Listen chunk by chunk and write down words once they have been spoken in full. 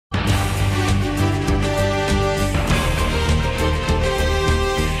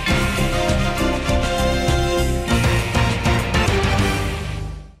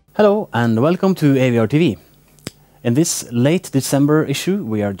and welcome to AVR32. In this late December issue,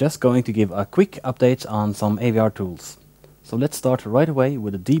 we are just going to give a quick update on some AVR tools. So let's start right away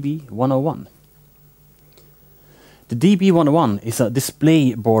with the DB101. The DB101 is a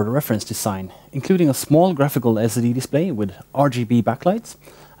display board reference design, including a small graphical LCD display with RGB backlights,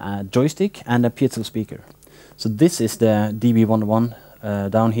 a joystick and a piezo speaker. So this is the DB101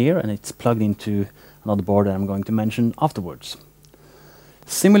 down here, and it's plugged into another board that I'm going to mention afterwards.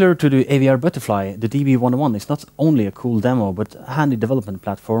 Similar to the AVR Butterfly, the DB101 is not only a cool demo, but a handy development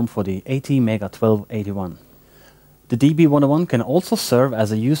platform for the AT-Mega1281. The DB101 can also serve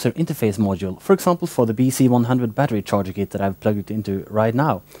as a user interface module, for example for the BC100 battery charger kit that I've plugged it into right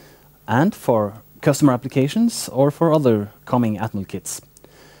now, and for customer applications or for other coming Atmel kits.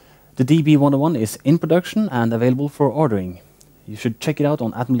 The DB101 is in production and available for ordering. You should check it out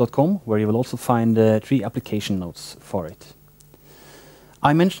on atmel.com, where you will also find 3 application notes for it.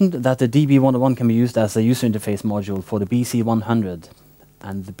 I mentioned that the DB101 can be used as a user interface module for the BC100,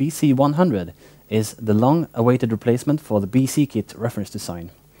 and the BC100 is the long-awaited replacement for the BC kit reference design,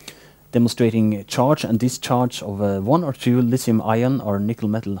 demonstrating charge and discharge of 1 or 2 lithium-ion or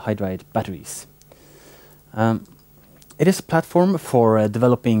nickel-metal hydride batteries. It is a platform for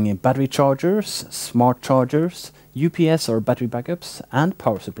developing battery chargers, smart chargers, UPS or battery backups, and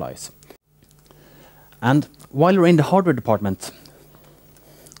power supplies. And while we're in the hardware department,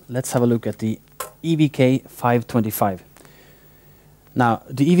 let's have a look at the EVK525. Now,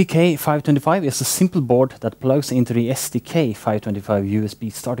 the EVK525 is a simple board that plugs into the SDK525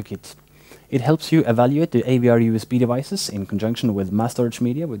 USB starter kit. It helps you evaluate the AVR USB devices in conjunction with mass storage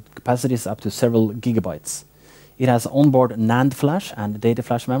media with capacities up to several gigabytes. It has onboard NAND flash and data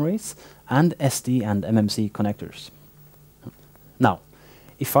flash memories, and SD and MMC connectors. Now,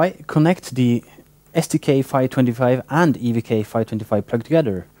 if I connect the SDK525 and EVK525 plugged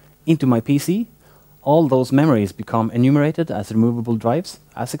together into my PC, all those memories become enumerated as removable drives,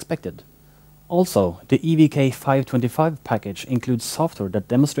 as expected. Also, the EVK525 package includes software that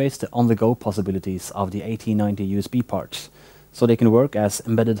demonstrates the on-the-go possibilities of the AT90 USB parts, so they can work as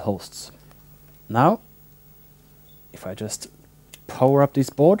embedded hosts. Now, if I just power up this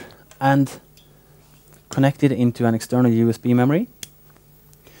board and connect it into an external USB memory,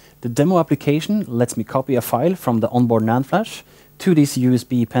 the demo application lets me copy a file from the onboard NAND flash to this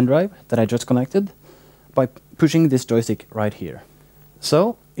USB pen drive that I just connected by pushing this joystick right here.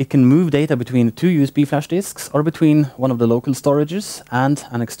 So it can move data between 2 USB flash disks or between one of the local storages and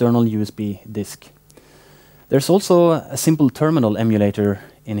an external USB disk. There's also a simple terminal emulator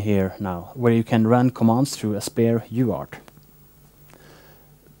in here now, where you can run commands through a spare UART.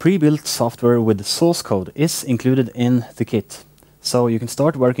 Pre-built software with source code is included in the kit, so you can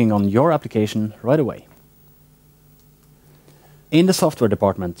start working on your application right away. In the software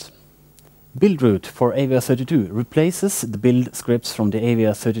department, BuildRoot for AVR32 replaces the build scripts from the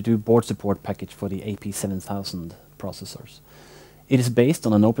AVR32 board support package for the AP7000 processors. It is based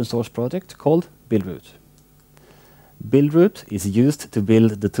on an open source project called BuildRoot. BuildRoot is used to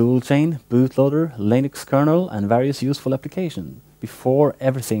build the toolchain, bootloader, Linux kernel, and various useful applications before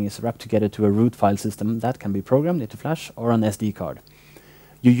everything is wrapped together to a root file system that can be programmed into Flash or an SD card.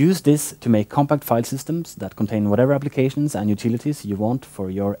 You use this to make compact file systems that contain whatever applications and utilities you want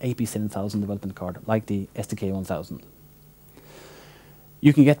for your AP7000 development card, like the SDK1000.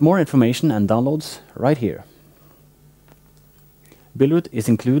 You can get more information and downloads right here. BuildRoot is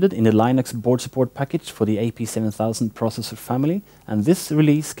included in the Linux board support package for the AP7000 processor family, and this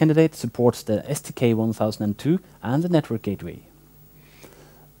release candidate supports the SDK1002 and the network gateway.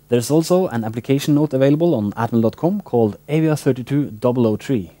 There's also an application note available on atmel.com called AVR32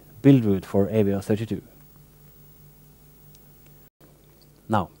 BuildRoot for AVR32.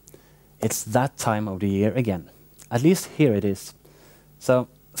 Now, it's that time of the year again. At least here it is. So,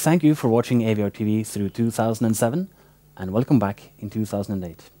 thank you for watching AVR TV through 2007, and welcome back in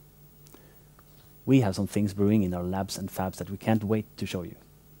 2008. We have some things brewing in our labs and fabs that we can't wait to show you.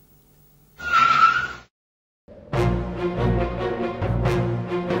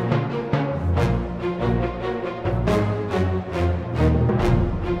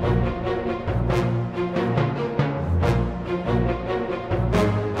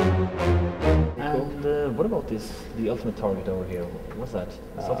 What about this, the ultimate target over here? What's that?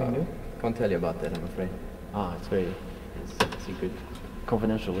 Something new? Can't tell you about that, I'm afraid. Ah, it's very secret.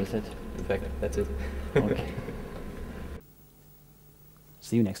 Confidential, is it? In fact, that's it. Okay.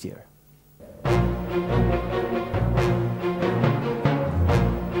 See you next year.